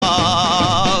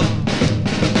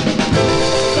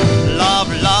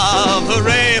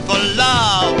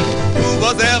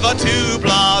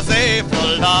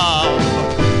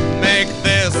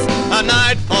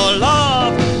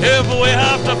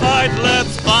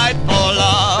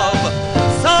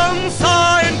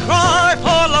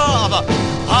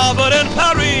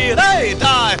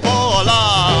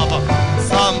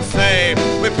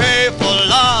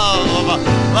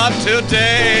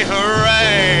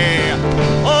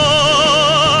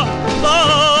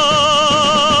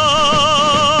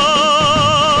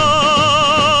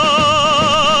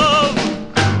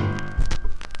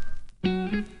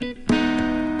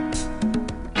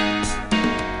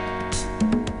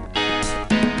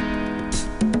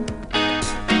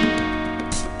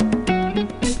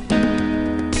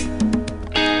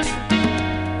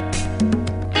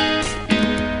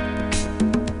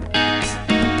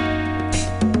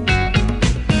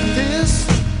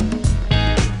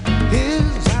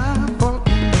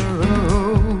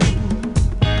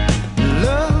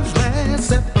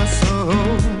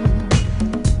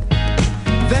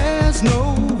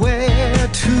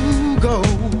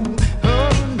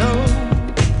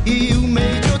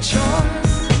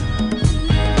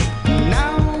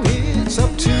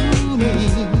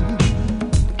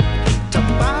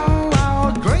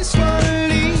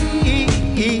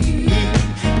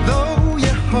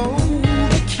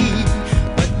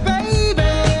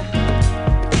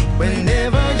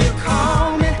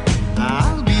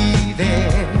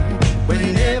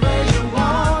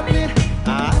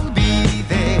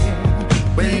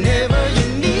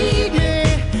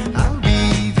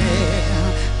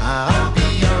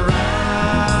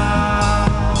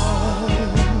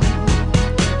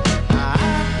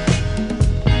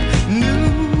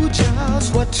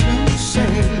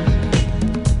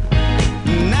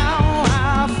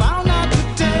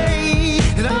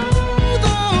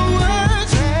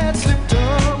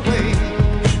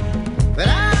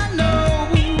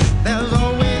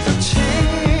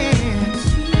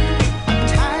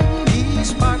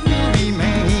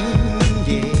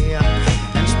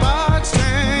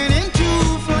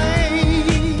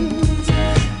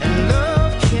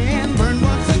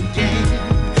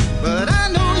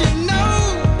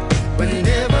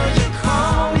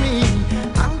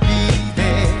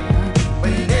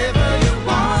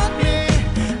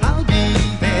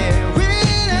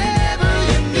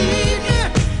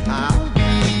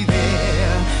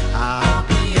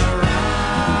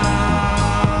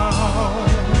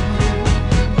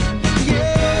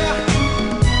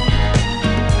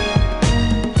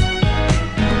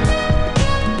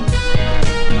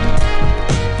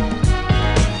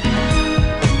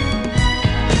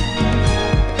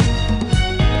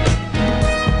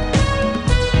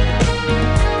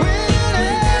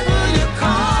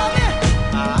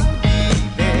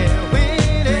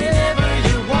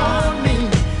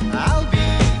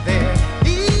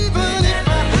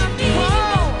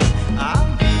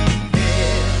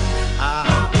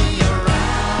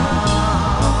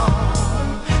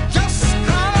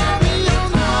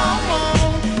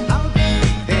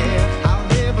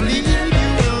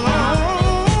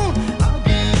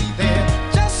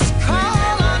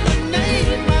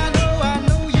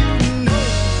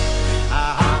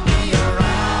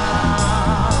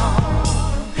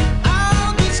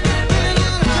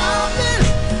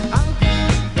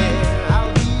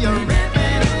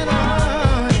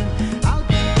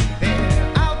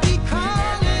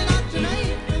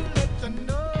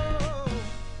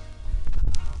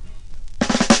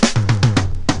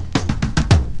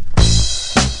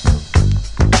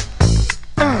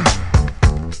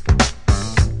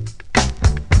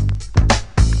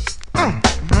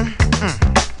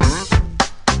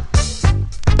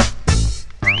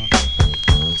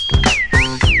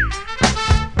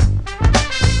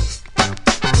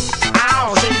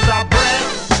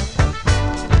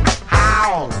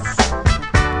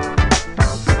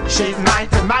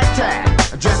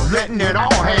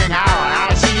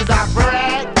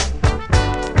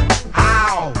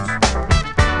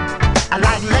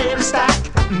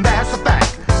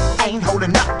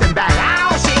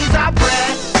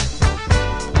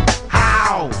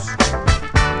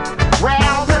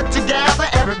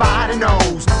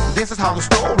knows. This is how the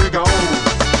story goes.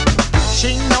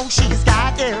 She knows she's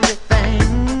got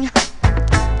everything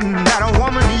that a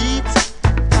woman needs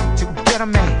to get a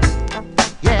man.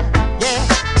 Yeah, yeah.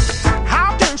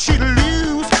 How can she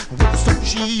lose with the suit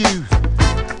she used?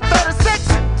 36,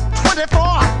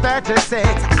 24, 36.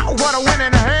 What a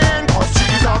winning hand, 'cause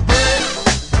she's a brick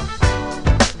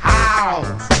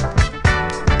house.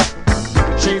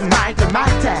 She's mighty,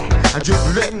 mighty,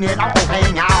 just letting it all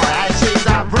hang out. And she's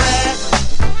a brick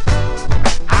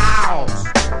house.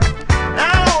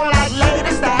 I don't like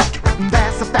lady stack,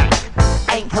 that's a fact.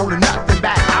 Ain't holding nothing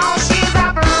back. Oh, she's a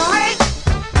brick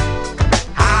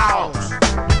house.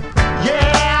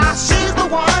 Yeah, she's the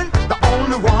one, the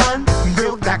only one,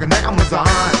 built like an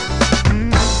Amazon.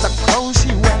 The clothes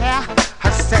she wear,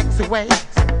 her sexy ways,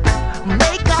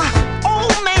 make a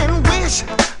old man wish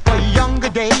for younger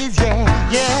days. Yeah,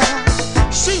 yeah.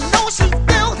 She knows she's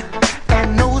built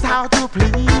and knows how to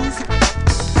please.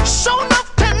 Sure enough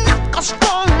can knock a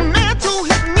strong man to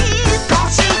his knees.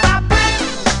 'Cause she's a brick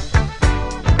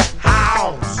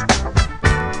house.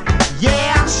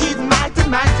 Yeah, she's mighty,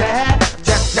 mighty,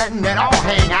 just letting it all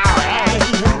hang out. Hey,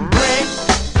 brick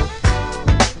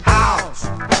house.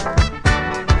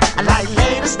 Like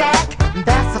lady stack,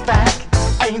 that's a fact.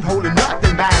 Ain't holding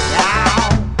nothing back now.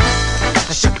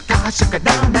 Shake it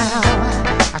down now.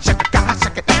 Shake it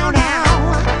down now.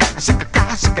 Shake it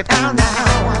down now.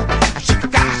 Shake it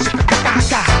down now.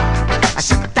 Shake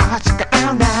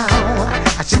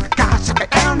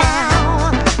it down now.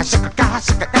 Shake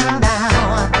it down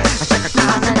now. Shake it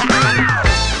down now.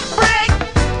 Brick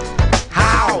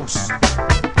house.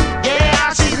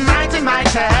 Yeah, she's mighty,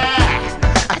 mighty.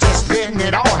 Just letting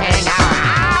it all hang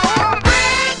out.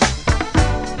 Brick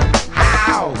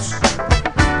house.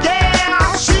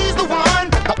 Yeah, she's the one,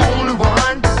 the only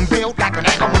one, built like an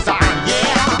Amazon.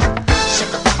 Yeah.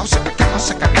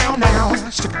 Shake it down now.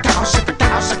 Shake it down now. Shake it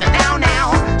down now. Shake it down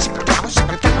now. Shake it down,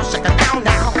 shake it.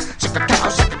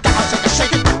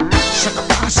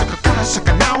 Shake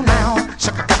it down now.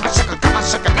 Shake it now. Shake it now.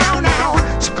 Shake it now.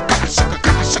 Shake it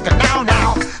now. Shake it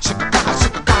now. Shake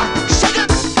it now. Shake it.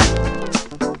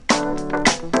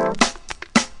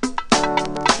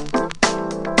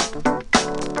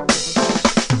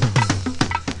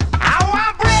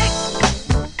 Our brick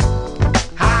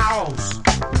house.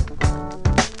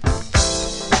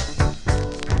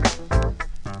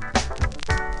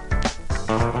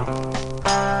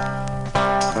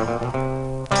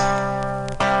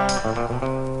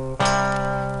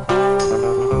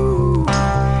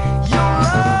 Your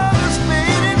love is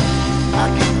fading. I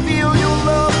can feel your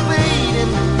love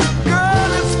fading.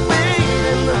 Girl, it's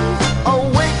fading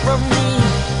away from me.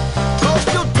 'Cause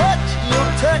your touch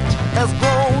has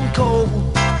grown cold.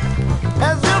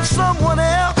 As if someone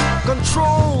else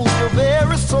controls your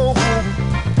very soul.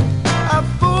 I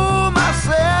fool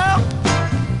myself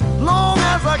long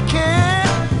as I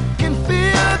can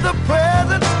feel the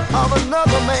presence of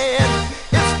another man.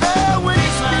 It's there when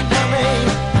you speak my name.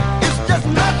 It's just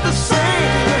not the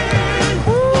same.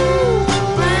 Ooh,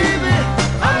 baby,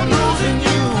 I'm losing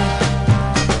you.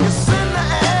 It's in the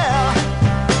air.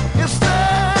 It's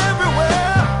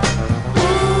everywhere.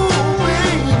 Ooh,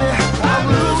 baby, I'm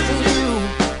losing you.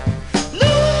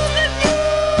 Losing you.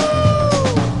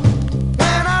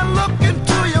 When I look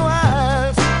into your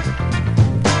eyes,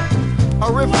 a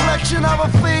reflection of a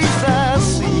face I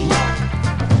see.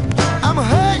 I'm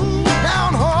hurt,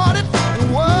 downhearted, and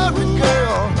worried,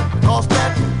 girl, 'cause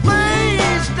that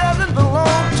face doesn't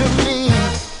belong to me.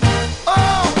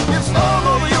 Oh, it's all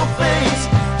over your face.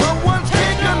 Someone's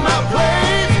taken my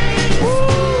place.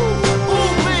 Ooh,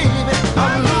 ooh, baby,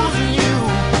 I'm losing you.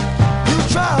 You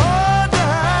try hard to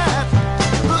hide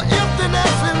the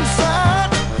emptiness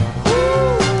inside.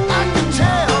 Ooh, I can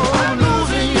tell I'm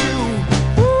losing you.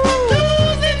 Ooh,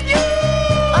 losing you.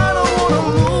 I don't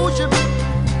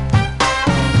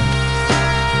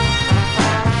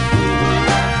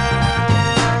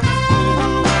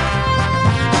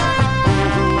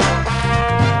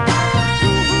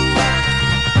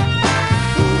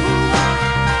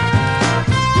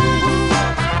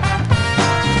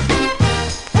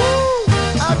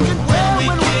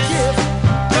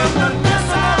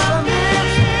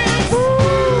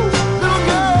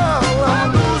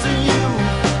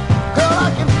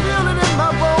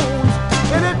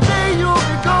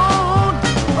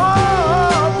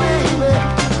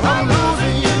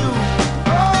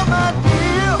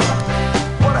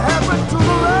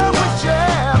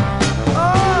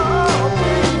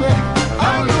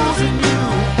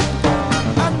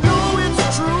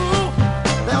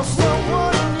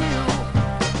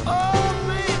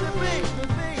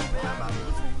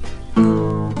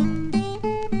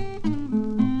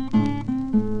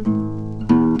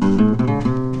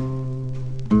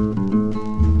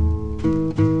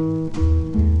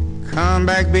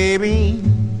baby.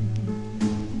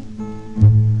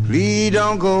 Please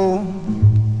don't go.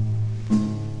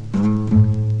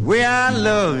 Where I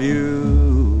love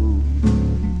you,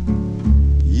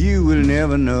 you will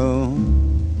never know.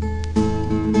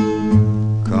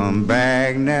 Come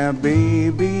back now,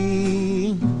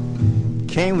 baby.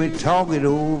 Can we talk it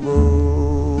over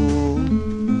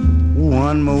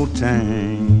one more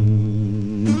time?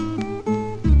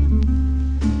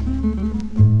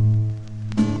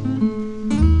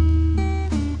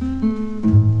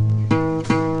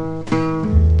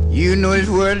 You know this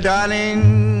world, darling,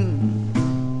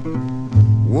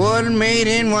 wasn't made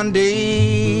in one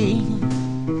day.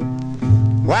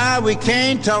 Why we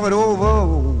can't talk it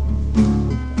over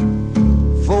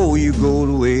before you go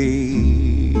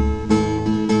away?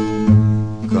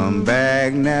 Come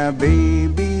back now,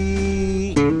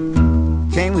 baby.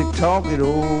 Can we talk it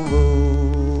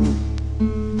over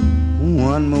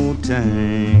one more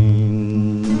time?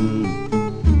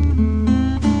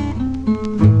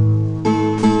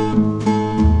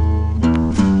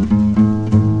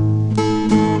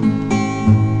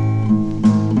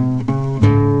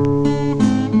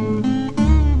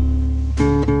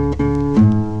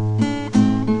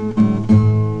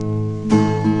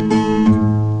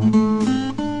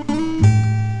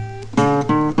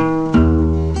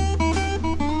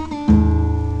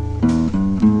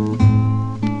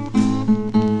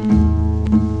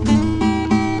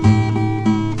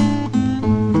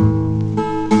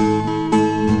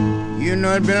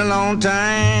 It's been a long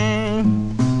time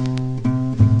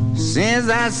since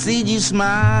I see you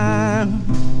smile.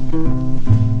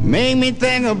 Make me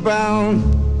think about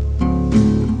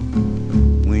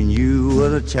when you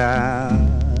were a child.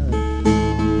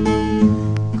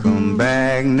 Come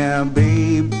back now,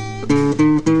 babe.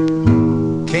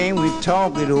 Can we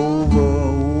talk it over?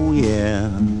 Oh yeah,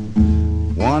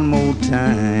 one more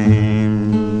time.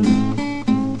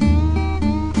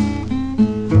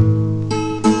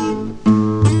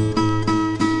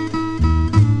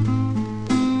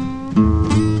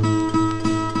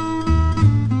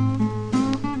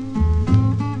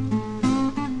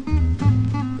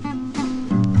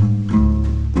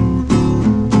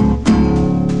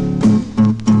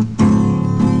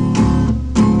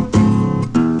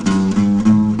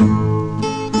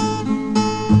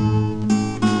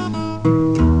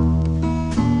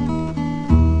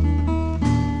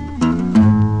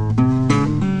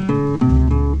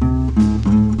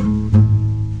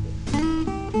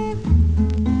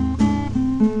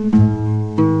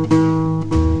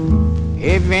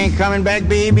 Coming back,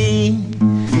 baby,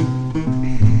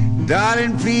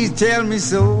 darling, please tell me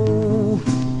so.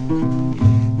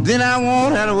 Then I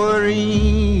won't have to worry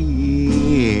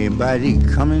about you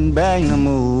coming back no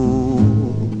more.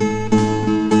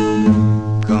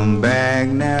 Come back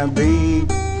now, babe.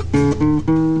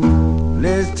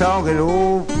 Let's talk it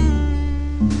over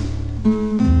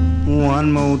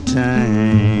one more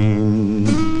time.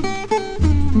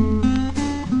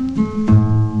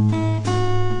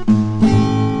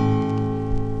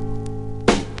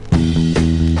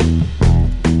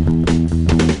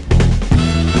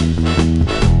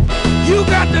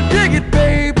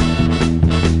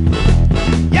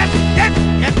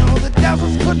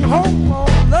 Couldn't hold more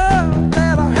love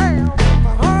that I have in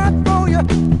my heart for you.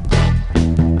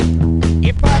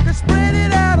 If I could spread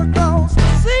it out across the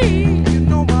sea, you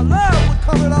know my love would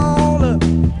cover it all up.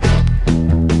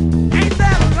 Ain't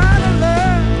that a lot of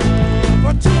love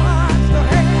for two hearts to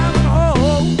have and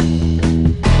hold?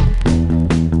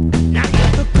 Now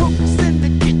if the cooks in the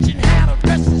kitchen had a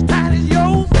dress as tight as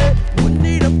yours, they wouldn't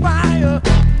need a fire.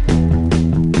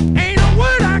 Ain't a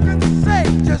word I can say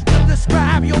just to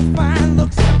describe your fine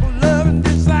looks. Love and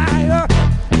desire.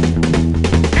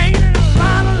 Ain't it a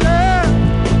lot of love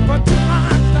for two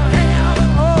hearts to have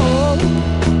and hold?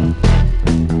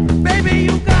 Baby,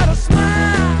 you got a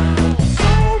smile so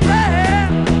rare.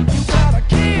 You got a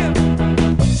kiss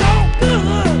so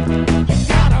good. You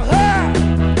got a hug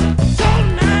so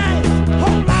nice.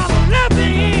 Whole lot of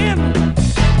loving.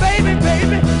 Baby,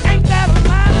 baby, ain't that a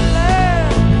lot of love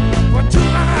for two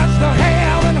hearts to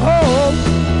have and hold?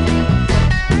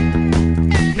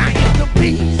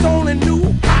 Bees only knew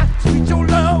how sweet your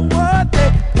love was. They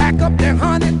pack up their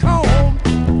honeycomb.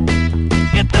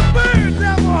 If the birds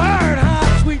ever heard how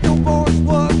sweet your voice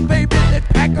was, baby, they'd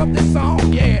pack up their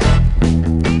song, yeah.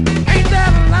 Ain't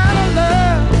that a lot of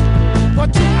love for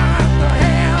two hearts to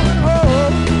have and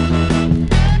hold?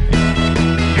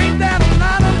 Ain't that a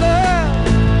lot of love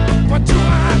for two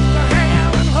hearts to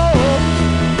have and hold?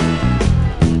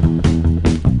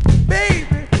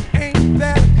 Baby, ain't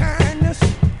that a kindness?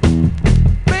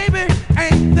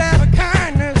 Ain't that a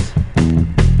kindness?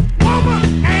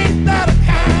 Woman,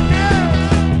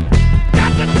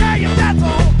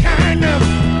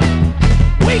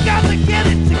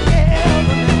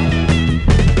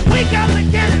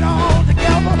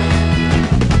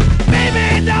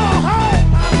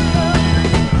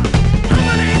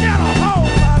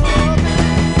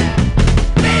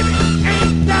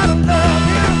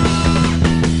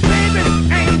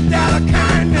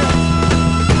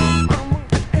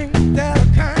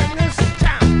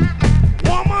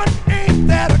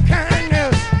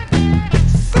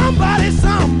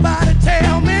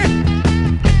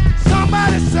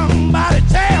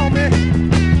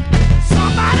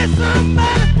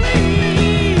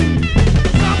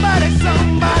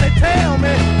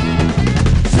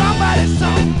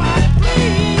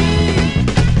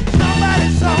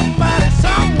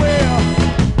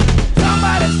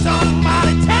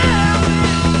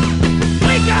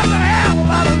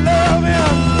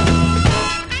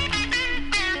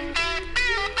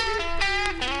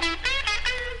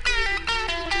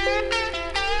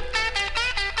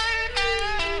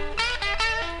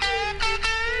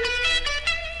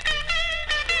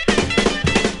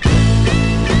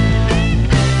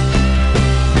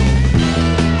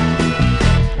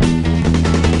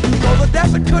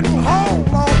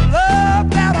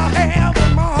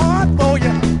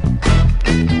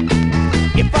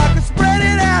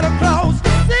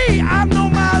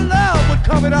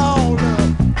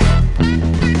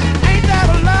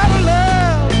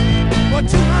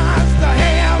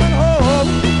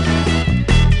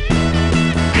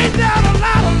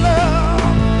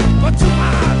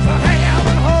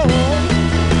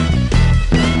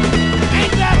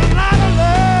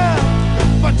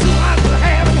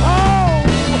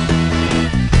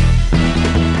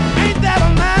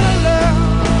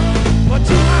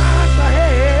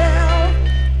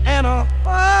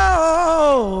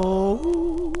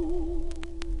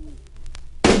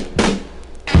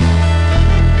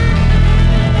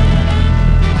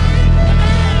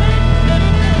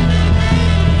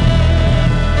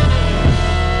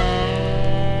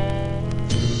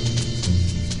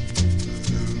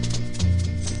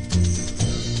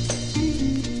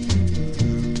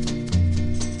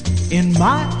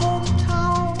 my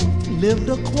hometown lived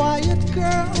a quiet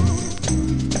girl.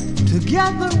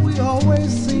 Together we always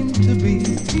seemed to be.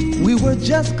 We were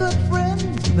just good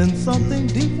friends, then something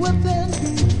deep within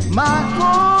my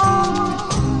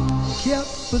heart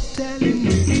kept telling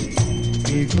me,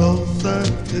 be closer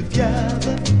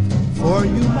together, for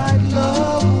you might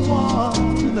love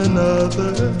one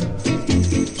another.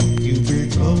 You be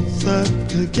closer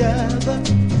together,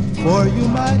 for you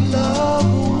might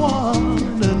love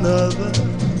one another.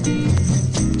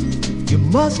 You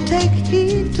must take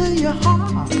heed to your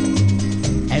heart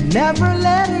and never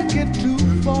let her get too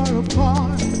far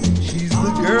apart. She's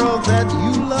the girl that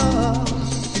you love.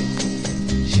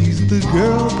 She's the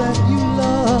girl that you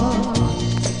love.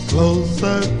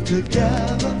 Closer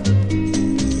together,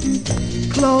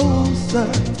 closer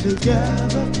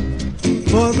together.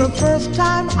 For the first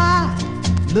time I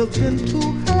looked into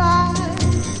her eyes,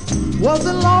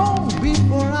 wasn't long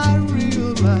before I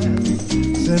realized,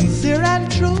 sincere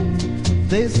and true,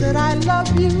 they said I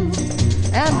love you.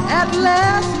 And at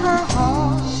last her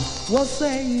heart was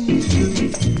saying to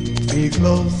be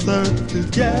closer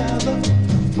together,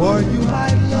 for you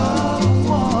might love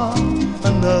one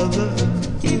another.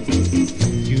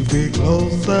 You be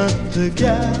closer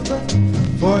together,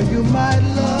 for you might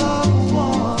love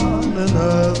one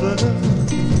another.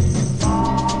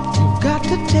 You've got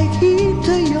to take heed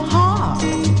to your heart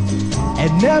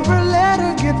and never let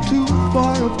her get too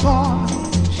far apart.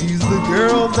 She's the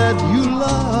girl that you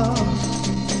love.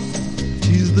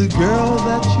 She's the girl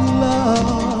that you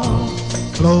love.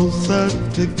 Closer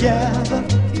together,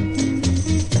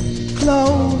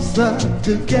 closer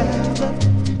together.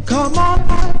 Come on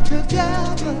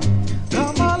together.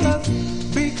 Come on, let's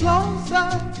be closer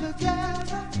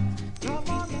together. Come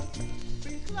on, let's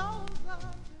be closer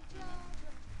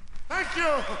together. Thank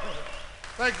you.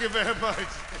 Thank you very much.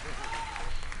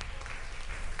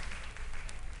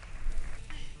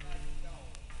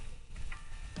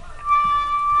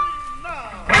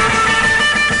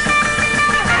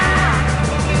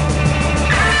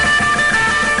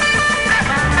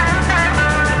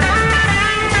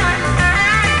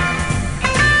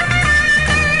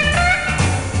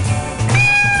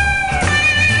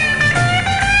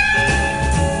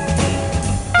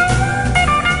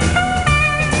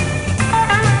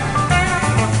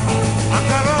 I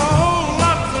got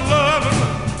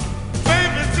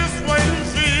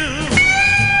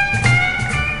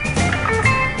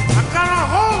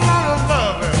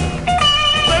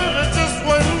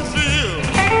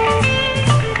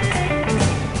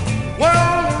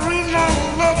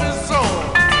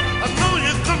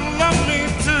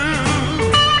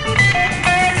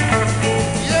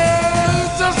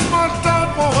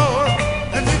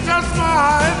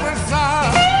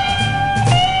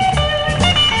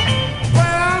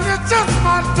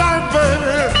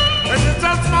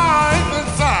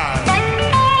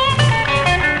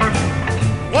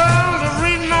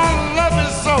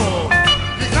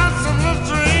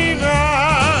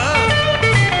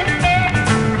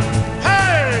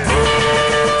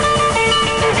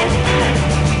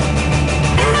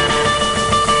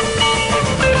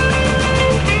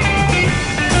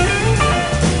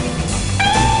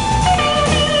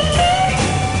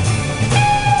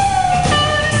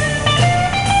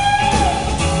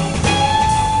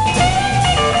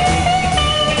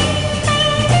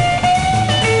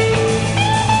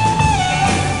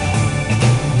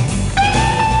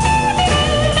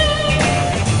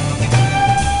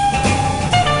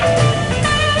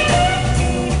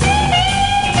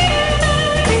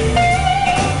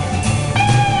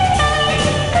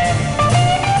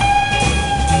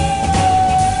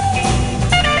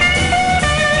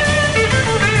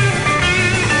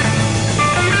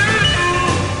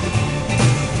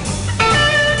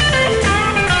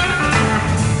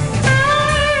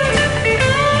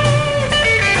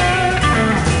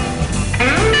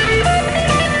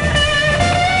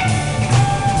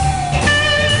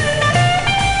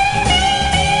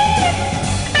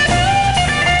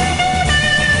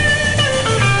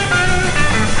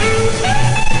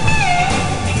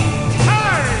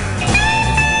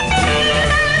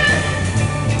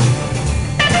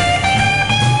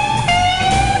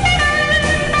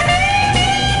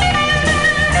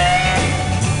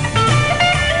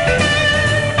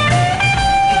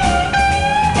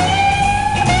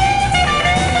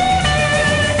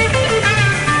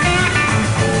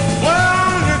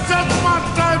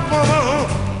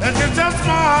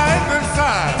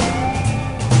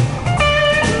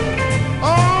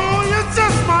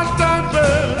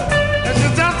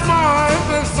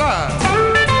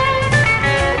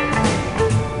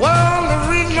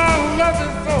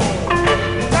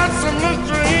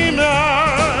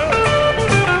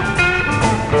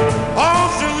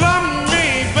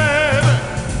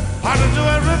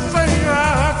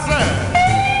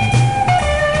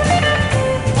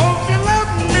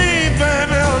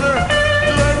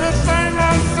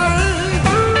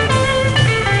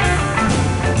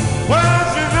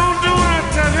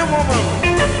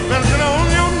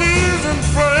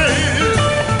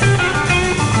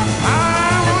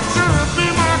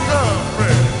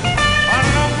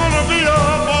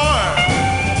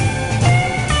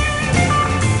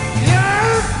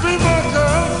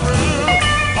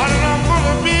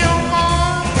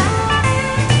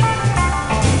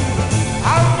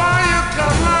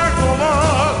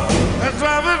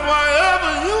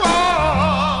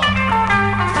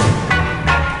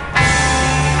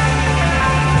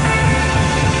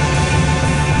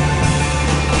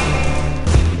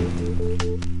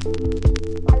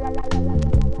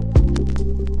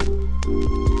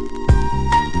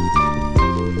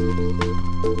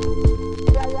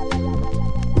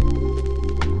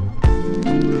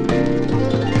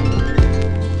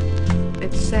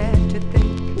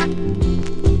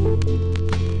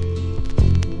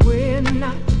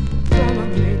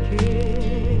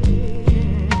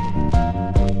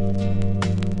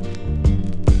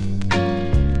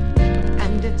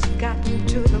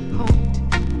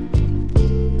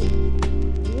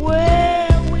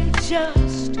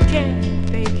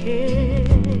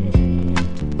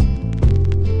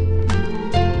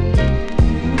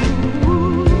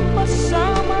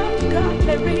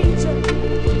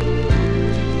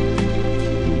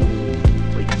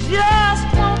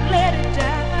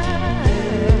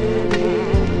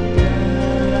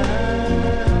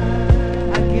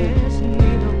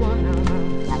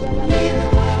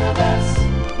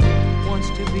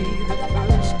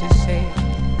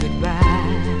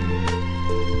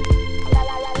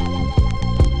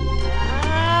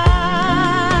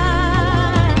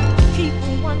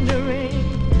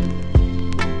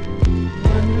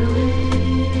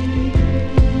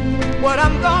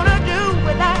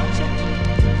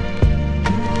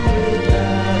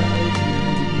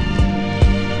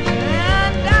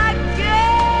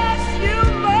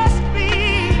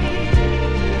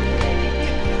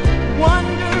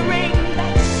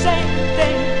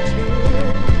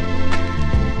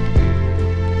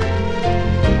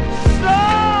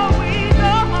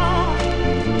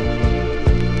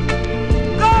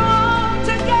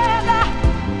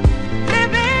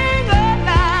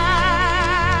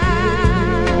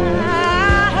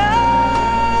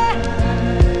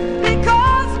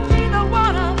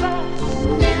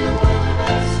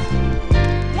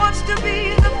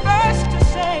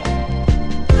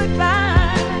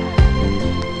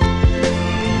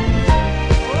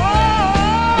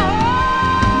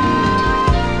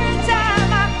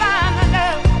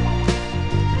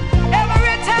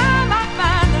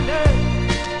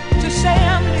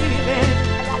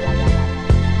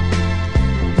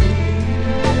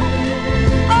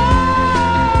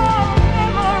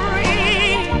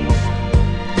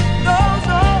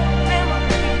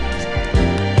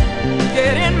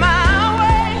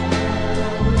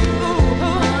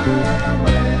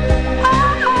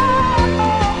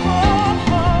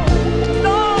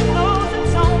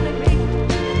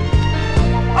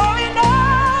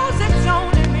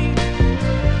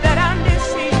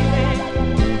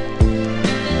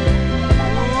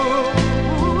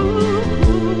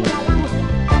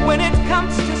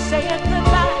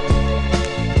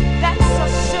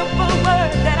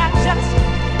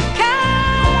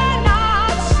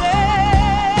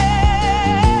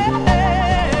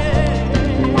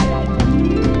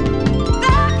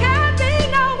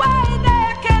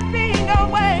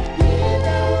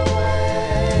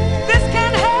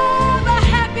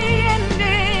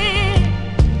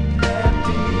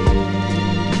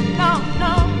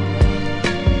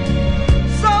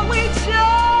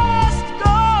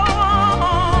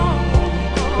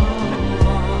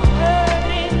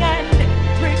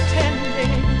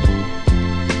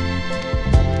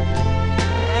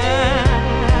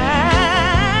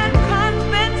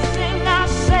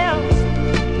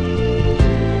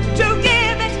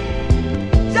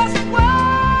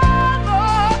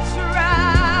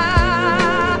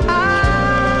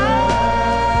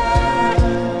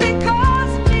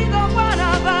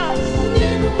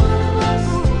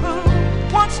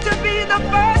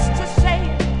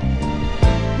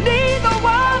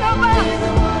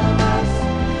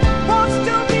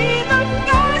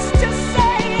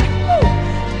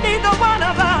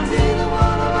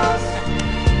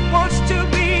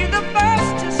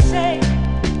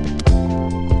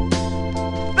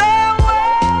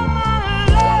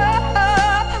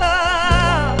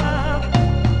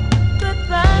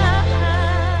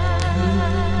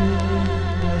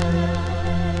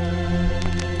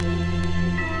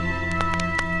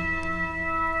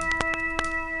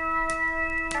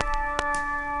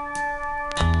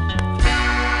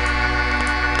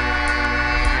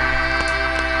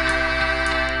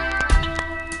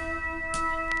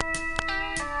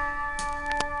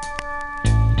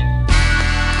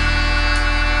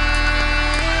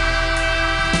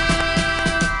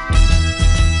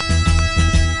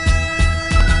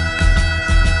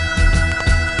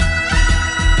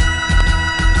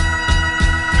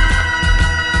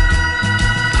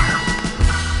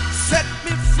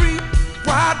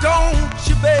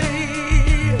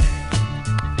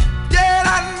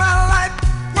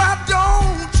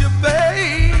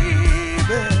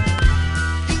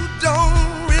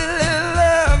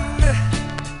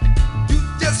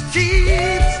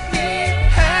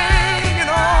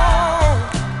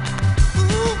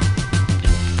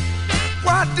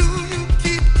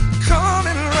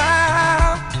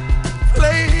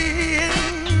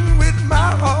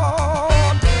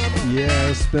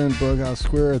been Bughouse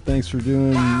Square. Thanks for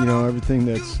doing, everything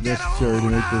that's necessary to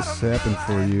make this happen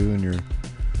for you and your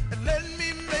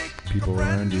people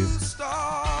around you.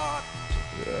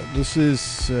 This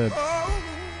is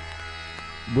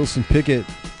Wilson Pickett.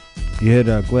 You had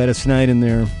Gladys Knight in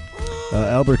there,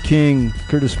 Albert King,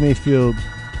 Curtis Mayfield,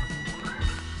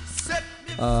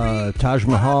 Taj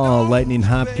Mahal, Lightning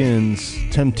Hopkins,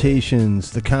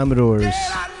 Temptations, the Commodores,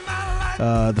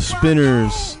 the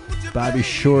Spinners, Bobby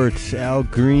Short, Al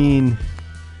Green,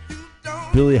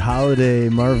 Billie Holiday,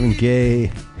 Marvin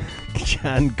Gaye,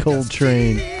 John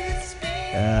Coltrane.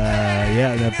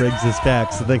 That brings us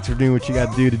back. So thanks for doing what you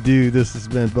got to do. This has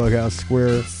been Bughouse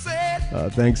Square.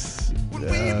 Thanks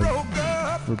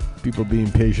for people being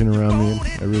patient around me.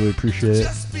 I really appreciate it.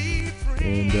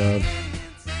 And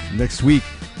next week,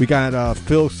 we got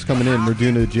Phil's coming in. We're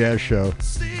doing a jazz show.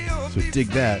 So dig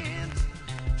that.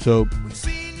 So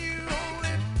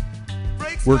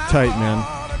work tight, man.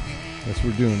 That's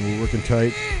what we're doing. We're working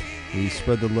tight. We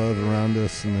spread the love around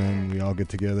us, and then we all get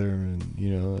together, and,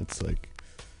 it's like,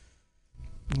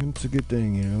 it's a good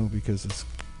thing, because it's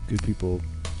good people.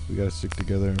 We got to stick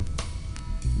together.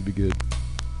 It'll be good.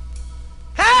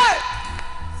 Hey!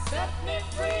 Set me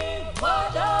free, why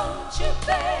don't you,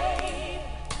 babe?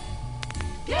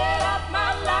 Get out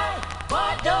my life,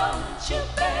 why don't you,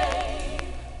 babe?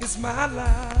 It's my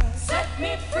life. Set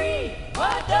me free,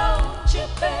 why don't you,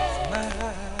 babe? My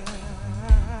life.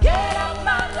 Get out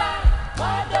my life,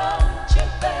 why don't you,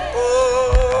 babe?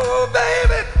 Ooh,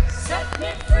 baby. Set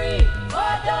me free,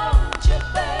 why don't you,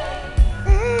 babe?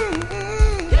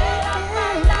 Mm-hmm. Get out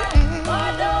my life,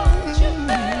 why don't you,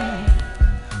 babe?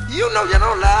 You know you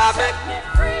don't love me. Set me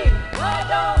free, why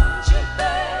don't you,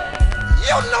 babe?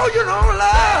 You know you don't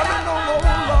love me no more,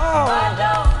 Why Lord.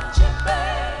 don't you,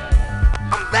 babe?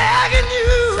 I'm begging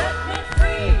you. Set me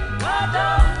free, why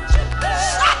don't you,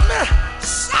 babe?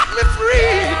 Set me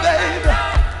free, baby.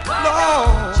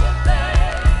 Lord.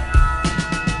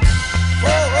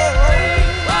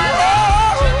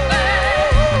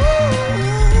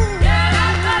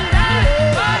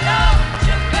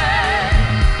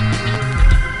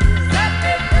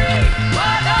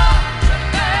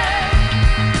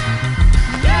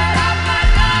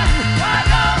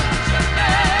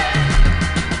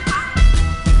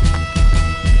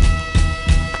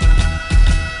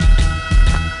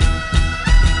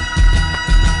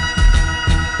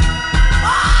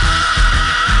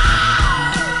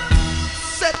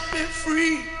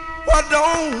 Why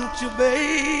don't you,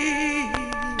 babe?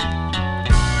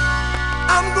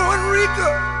 I'm going Rica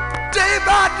day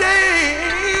by day.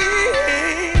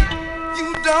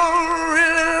 You don't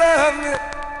really love me,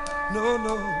 no.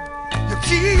 You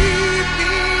keep me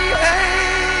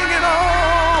hanging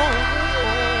on,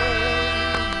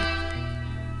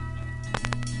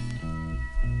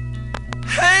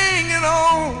 hanging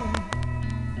on,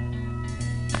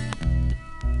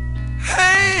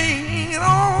 hanging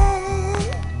on.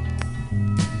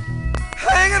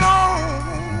 Hanging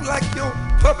on like your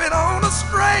puppet on a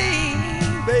string,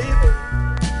 baby.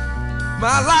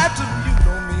 My life to you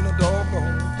don't mean a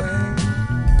doggone thing.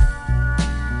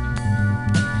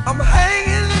 I'm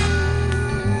hanging,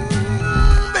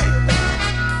 baby.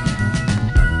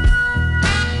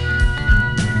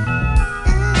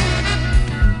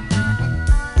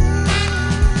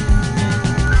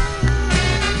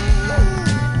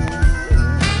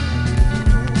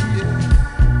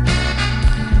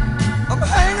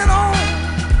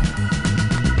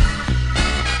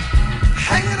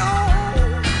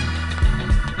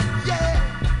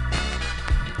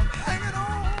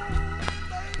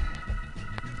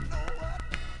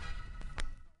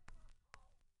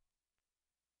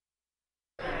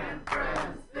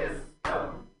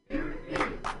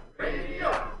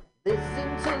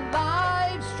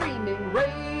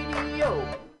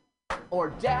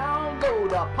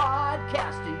 Download a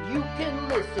podcast and you can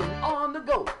listen on the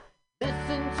go.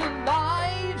 Listen to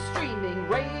live streaming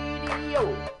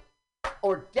radio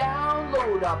or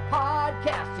download a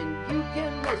podcast and you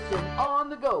can listen on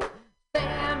the go.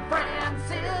 San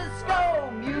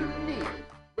Francisco Mutiny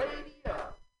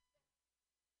Radio.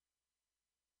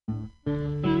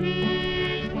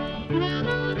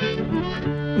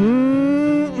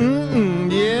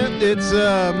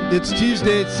 Yeah, it's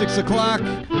Tuesday at 6 o'clock.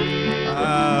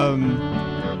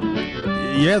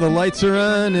 The lights are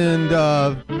on and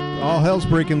all hell's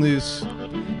breaking loose.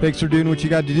 Thanks for doing what you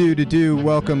got to do.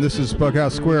 Welcome. This is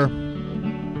Bughouse Square.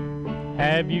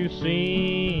 Have you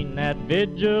seen that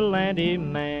vigilante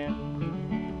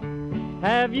man?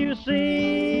 Have you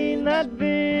seen that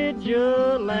vigilante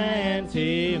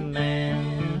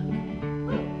man?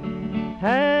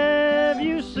 Have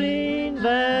you seen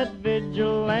that vigilante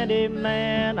vigilante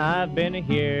man. I've been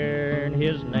hearing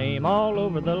his name all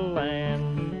over the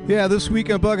land. Yeah, this week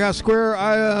on Bughouse Square,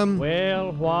 I'm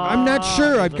not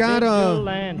sure. I've got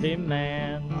vigilante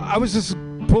man. I was just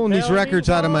pulling these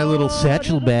records out of my little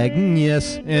satchel bag.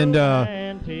 Yes, and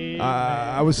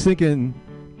I was thinking,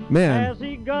 man,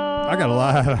 I got a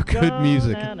lot of good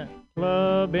music.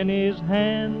 Club in his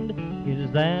hand, is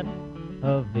that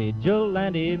a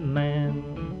vigilante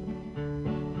man?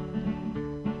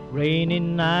 Rainy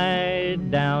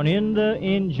night down in the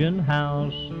engine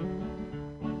house,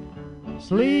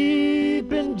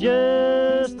 sleeping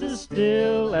just as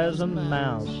still as a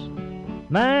mouse.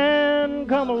 Man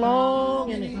come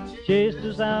along and he chased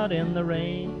us out in the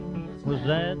rain. Was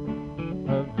that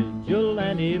a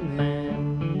vigilante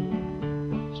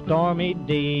man? Stormy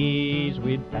days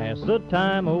we'd pass the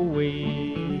time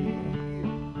away,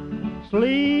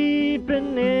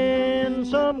 sleeping in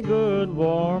some good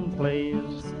warm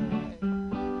place.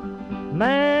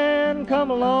 Man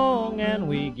come along and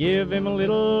we give him a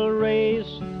little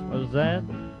race. Was that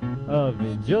a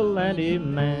vigilante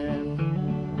man?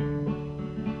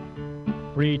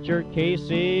 Preacher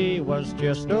Casey was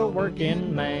just a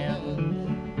working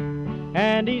man,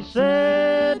 and he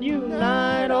said,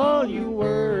 unite all you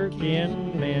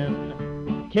working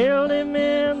men. Killed him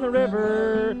in the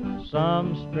river,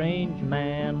 some strange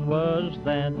man. Was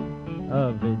that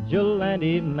a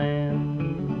vigilante man?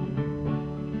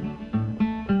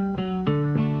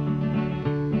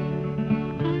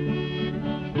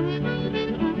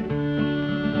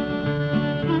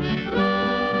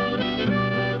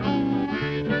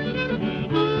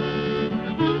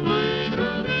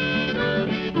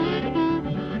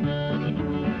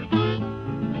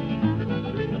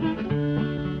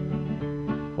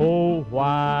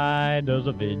 Why does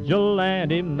a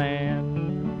vigilante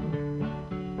man,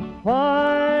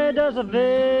 why does a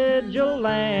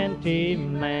vigilante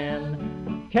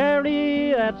man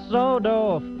carry that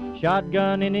sawed-off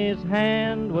shotgun in his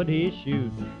hand? Would he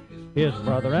shoot his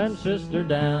brother and sister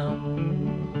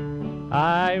down?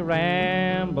 I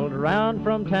rambled around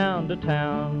from town to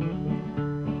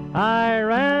town, I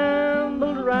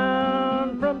rambled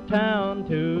around from town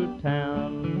to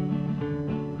town,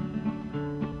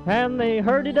 and they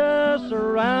herded us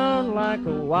around like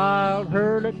a wild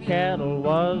herd of cattle.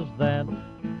 Was that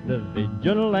the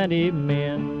vigilante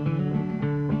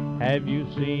men? Have you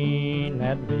seen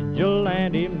that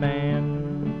vigilante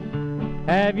man?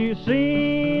 Have you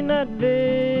seen that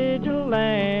vigilante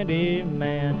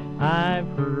man? I've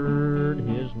heard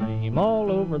his name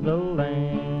all over the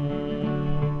land.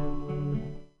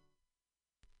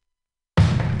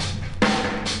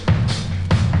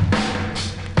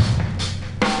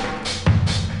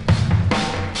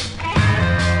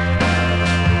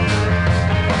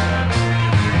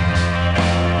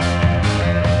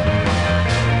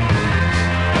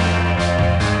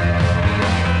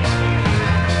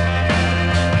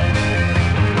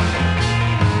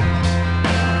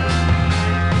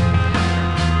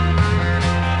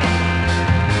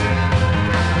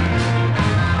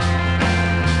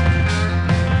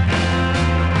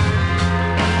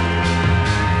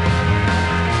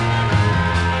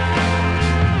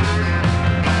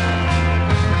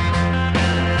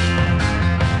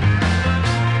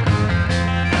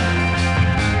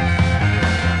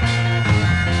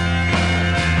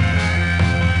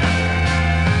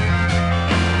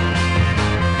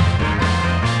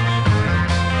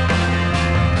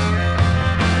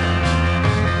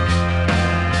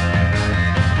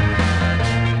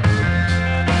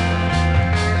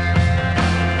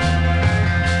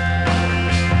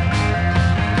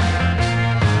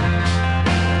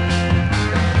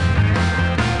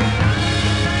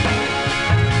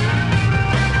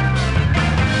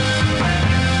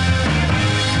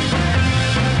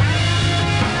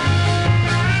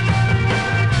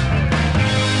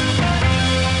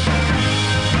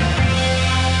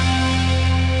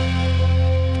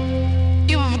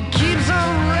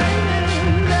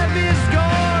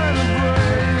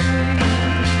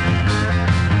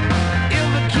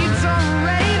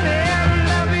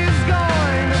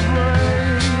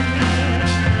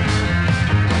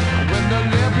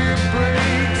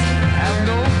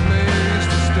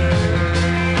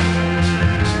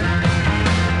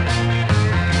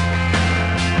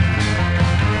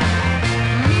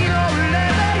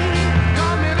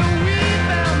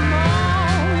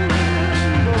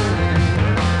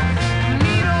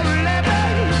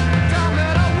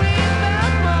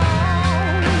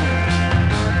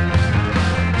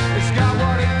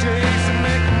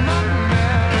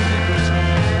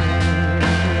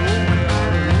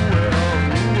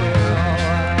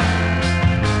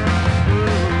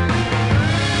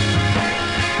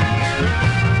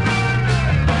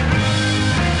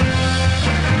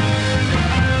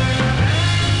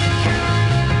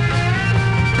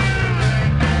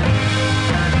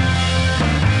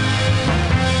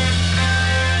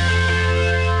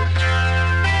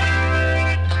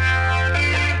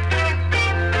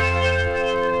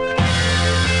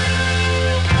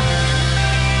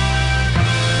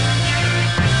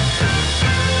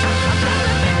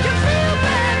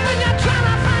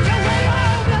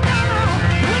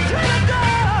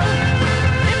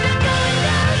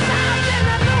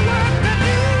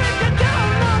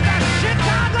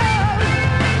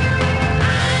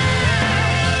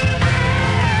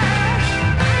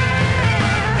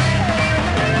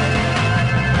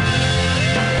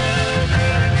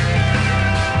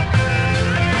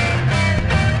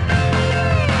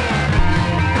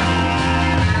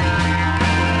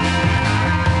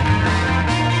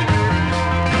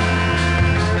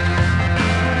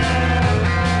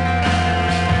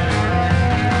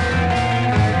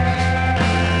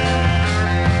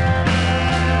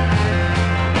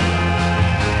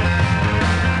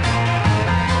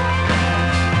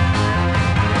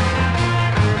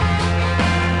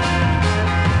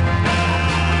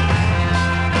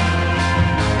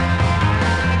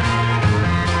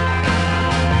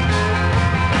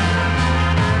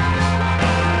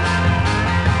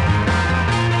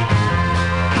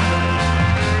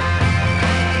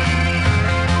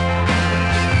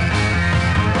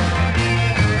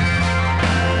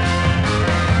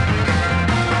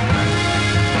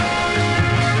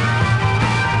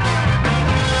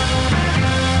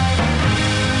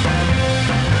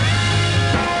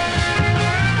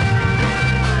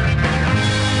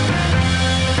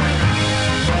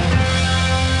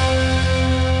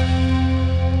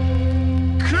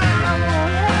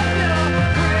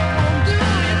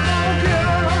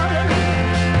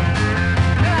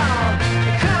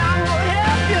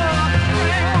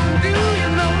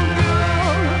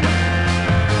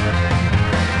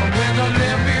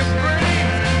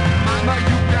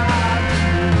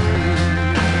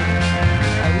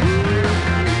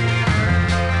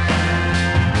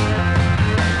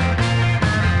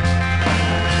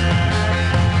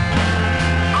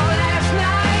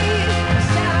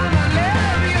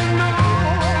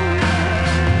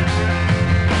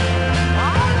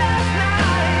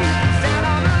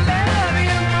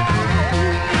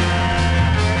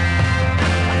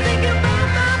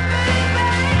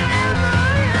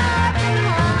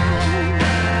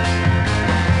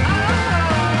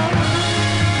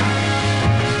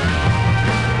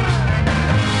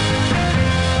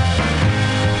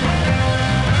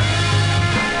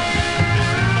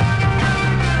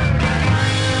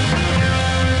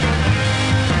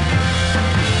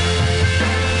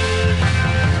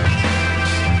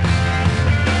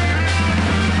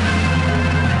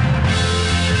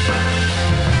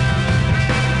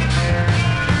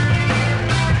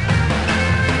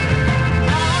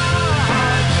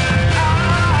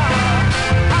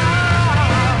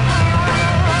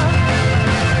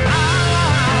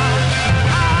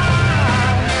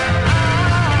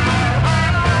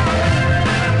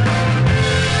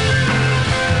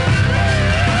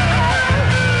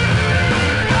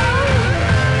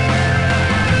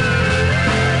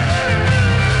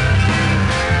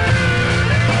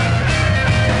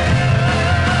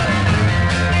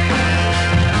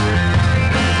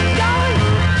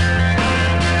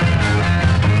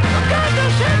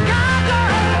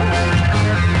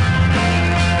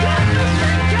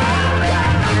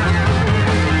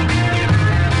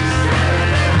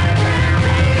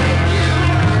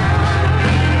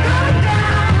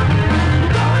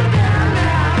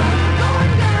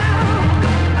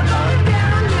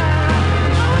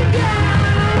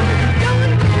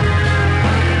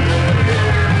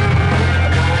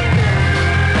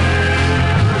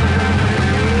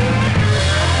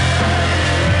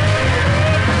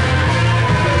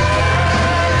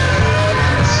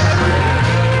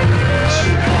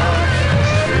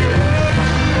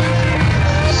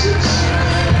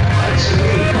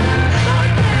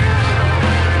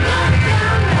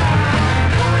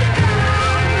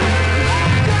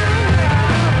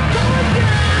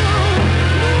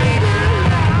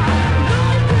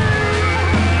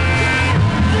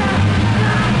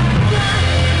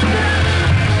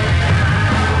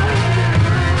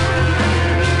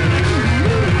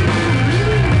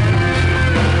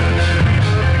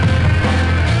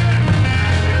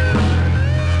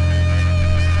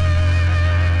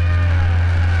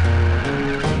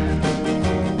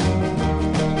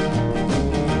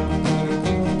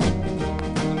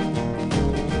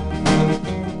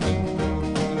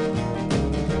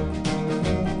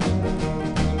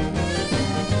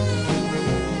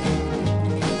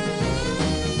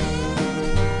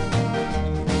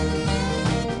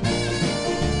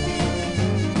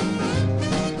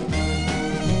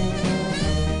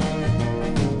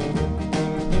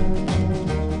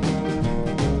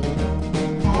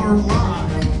 We're live,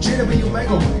 JW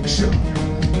Megaweg Show.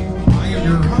 I am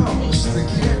your host, the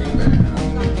Candyman.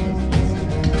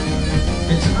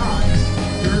 And tonight,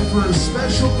 you're in for a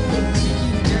special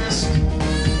Tiki Desk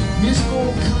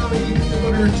musical comedy peanut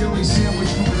butter and jelly sandwich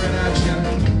coming right at you.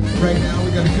 Right now,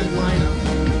 we got a good lineup.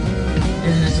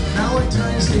 And it's a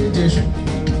Valentine's Day edition.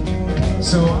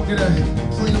 So I'm gonna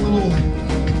play a little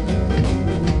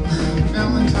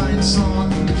Valentine's song,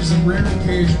 which is a rare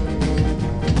occasion.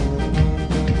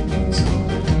 So,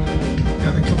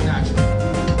 got it coming at you.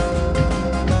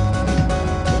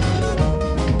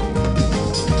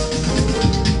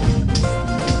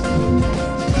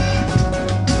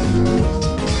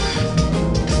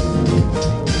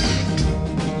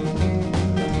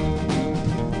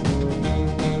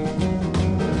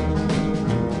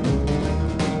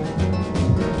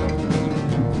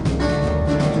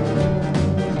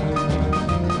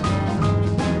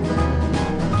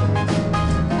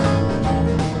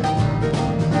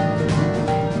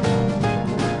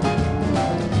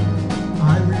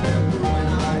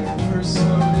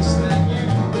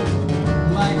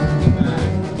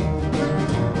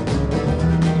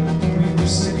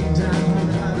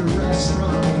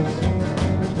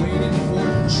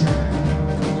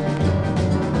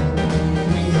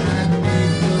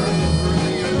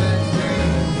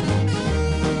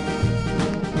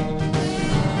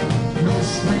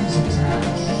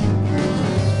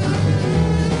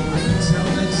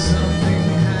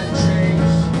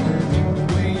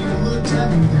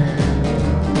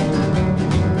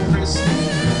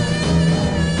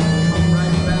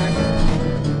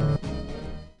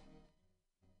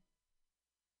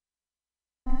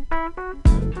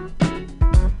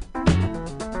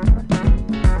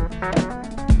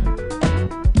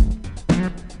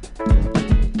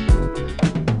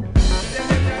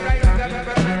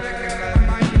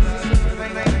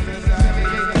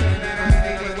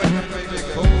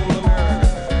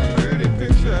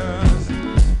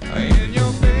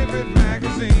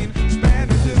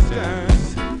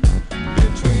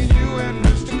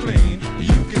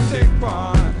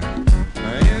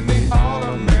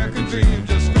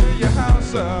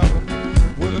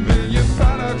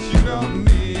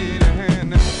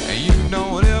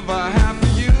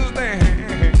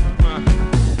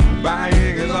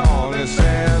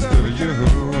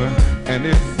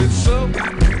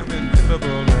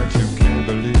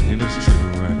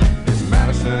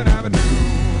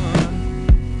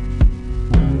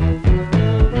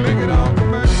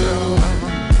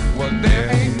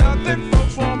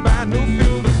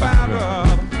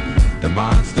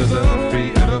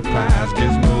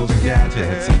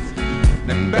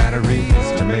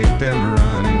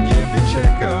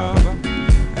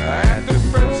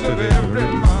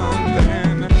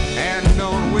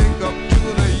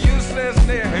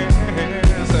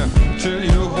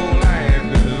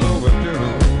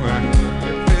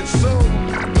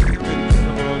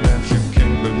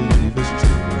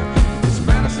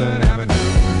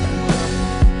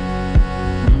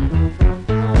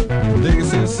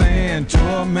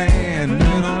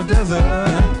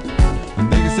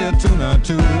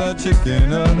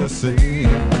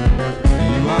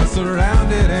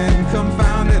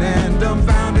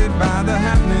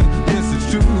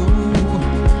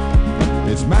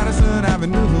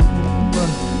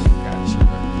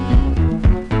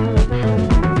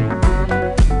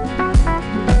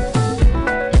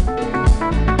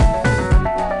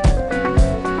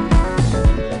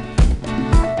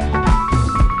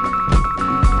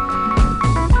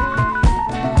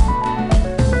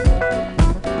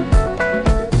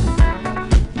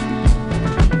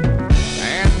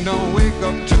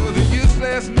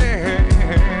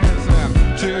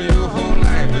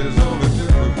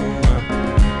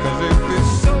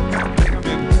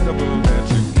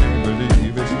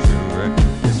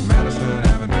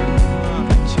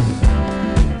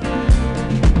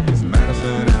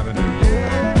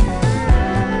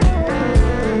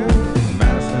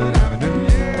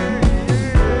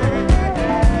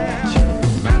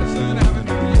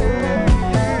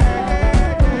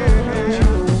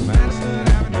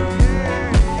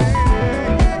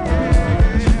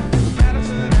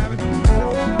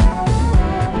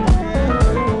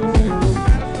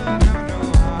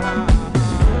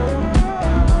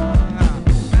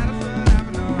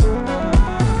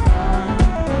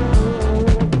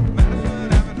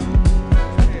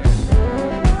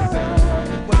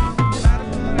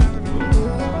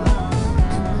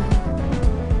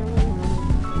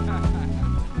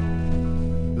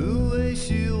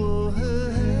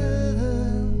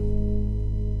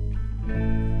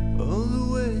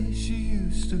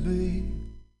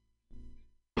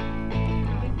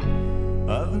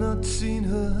 I've not not seen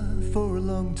her for a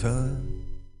long time,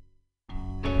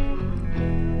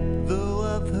 though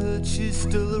I've heard she's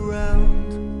still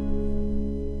around.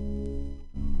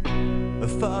 Her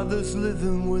father's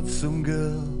living with some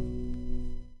girl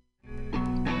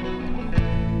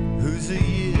who's a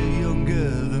year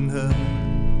younger than her.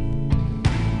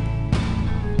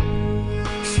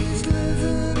 She's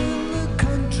living in the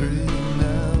country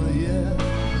now, yeah.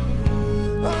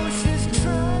 Oh, she's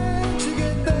trying to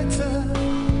get better.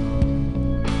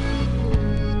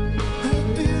 Her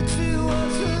beauty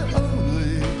was her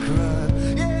only crime.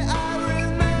 Yeah, I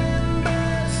remember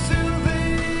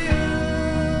Sylvia.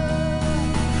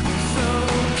 So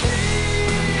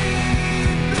keep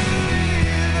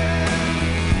believing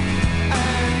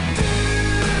and do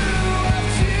what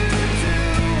you do.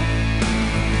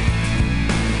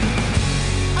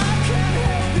 I can't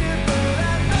help you, but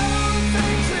I know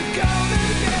things are gonna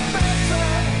get better.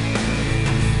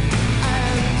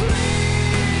 And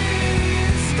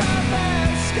please stop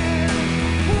asking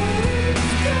what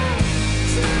it's got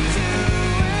to do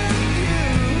with you.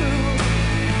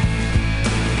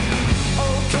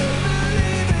 Oh, keep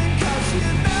believing, 'cause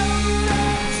you know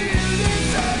that you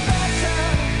deserve better.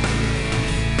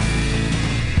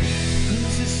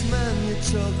 Who's this man you're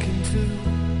talking to?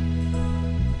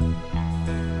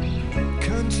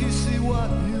 Can't you see what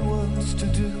he wants to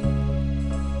do?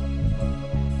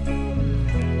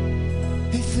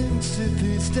 He thinks if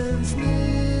he stands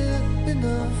near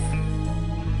enough,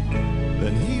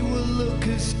 then he will look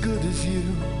as good as you.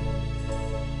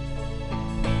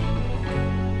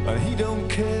 He don't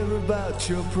care about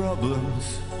your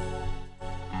problems.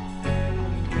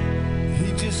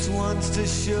 He just wants to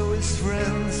show his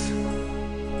friends.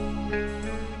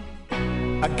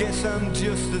 I guess I'm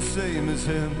just the same as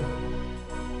him.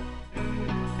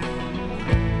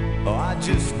 Oh, I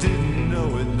just didn't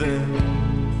know it then.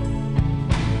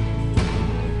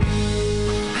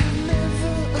 I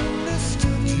never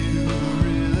understood you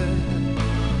really,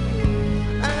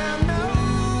 and I know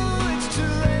it's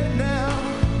too late now.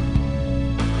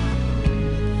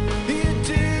 You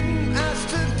didn't ask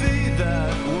to be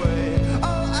that way.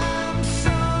 Oh, I'm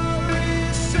sorry,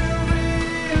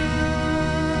 Sylvia.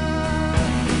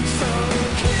 So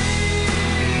keep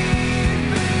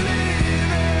believing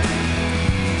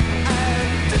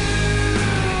and do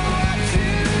what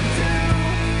you do.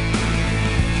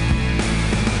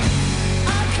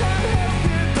 I can't help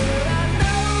you, but I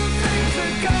know things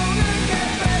are gonna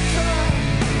get better.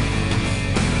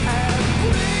 And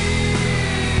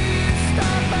please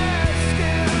stop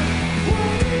asking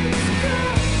what it's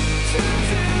got to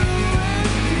do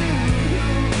with you.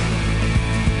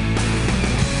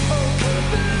 Oh, keep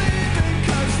believing,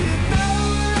 'cause you know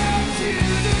that you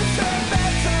deserve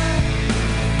better.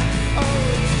 Oh,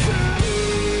 it's true,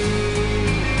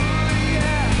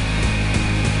 yeah.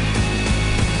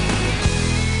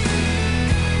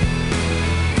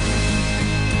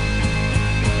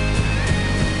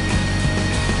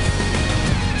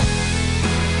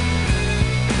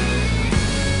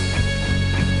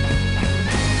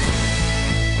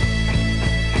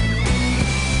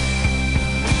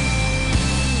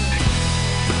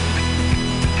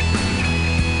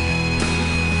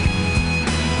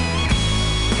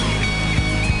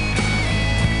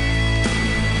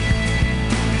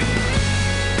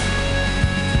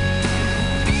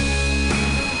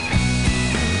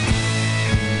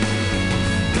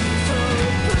 So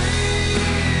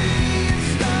please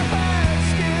stop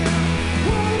asking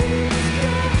what it's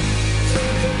got to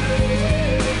do with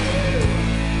you.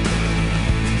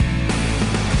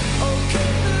 Oh,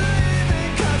 keep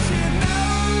believing, 'cause you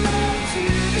know that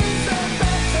you deserve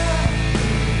better.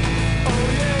 Oh,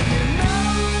 yeah, you know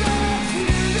that you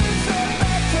deserve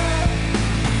better.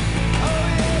 Oh,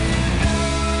 yeah, you know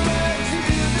that you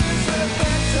deserve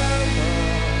better.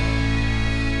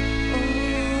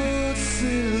 Oh,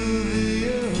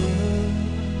 Sylvia.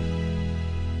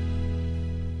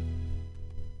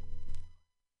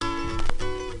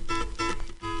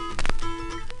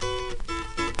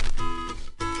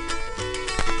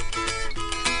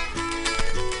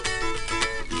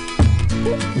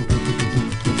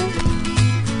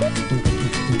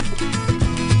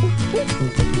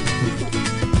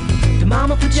 The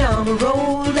mama pajama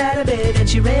rolled out of bed and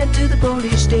she ran to the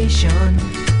police station.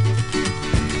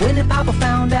 When the papa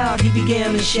found out, he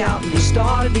began to shout and he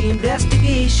started the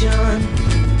investigation.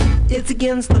 It's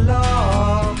against the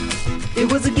law.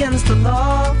 It was against the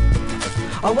law.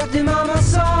 Or what the mama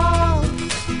saw.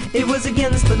 It was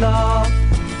against the law.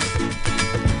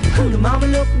 The mama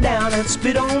looked down and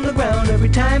spit on the ground every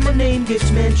time my name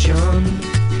gets mentioned.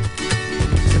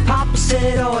 The papa said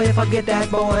said, oh, if I get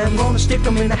that boy, I'm gonna stick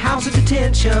him in the house of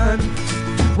detention.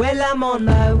 Well, I'm on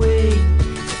my way.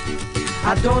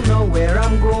 I don't know where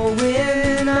I'm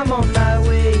going. I'm on my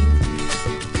way.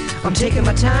 I'm taking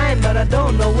my time, but I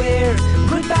don't know where.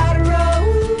 Goodbye to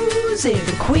Rose,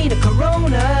 the queen of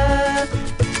Corona.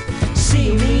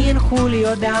 See me and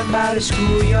Julio down by the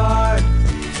schoolyard.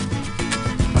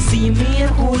 See me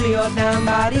and Julio down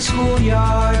by the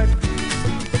schoolyard.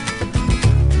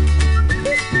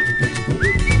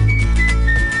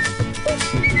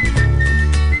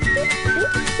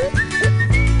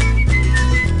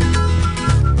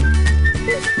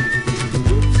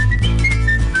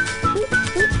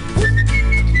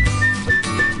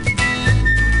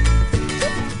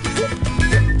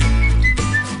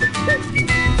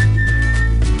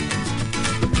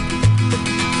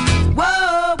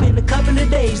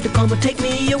 They're gonna take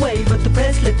me away, but the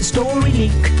press let the story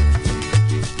leak.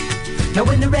 Now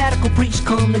when the radical priest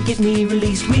come to get me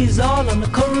released, we's all on the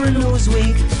cover of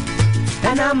Newsweek,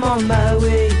 and I'm on my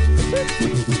way.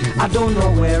 I don't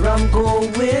know where I'm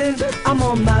going, I'm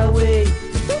on my way.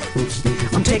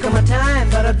 I'm taking my time,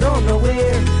 but I don't know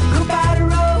where. Goodbye to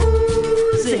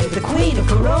Rosie, the queen of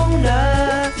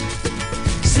Corona.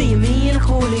 See me and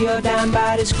Julio down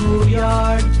by the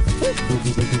schoolyard.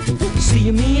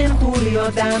 See me and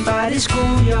Julio down by the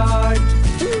schoolyard.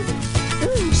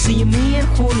 See me and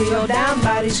Julio down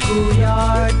by the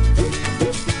schoolyard.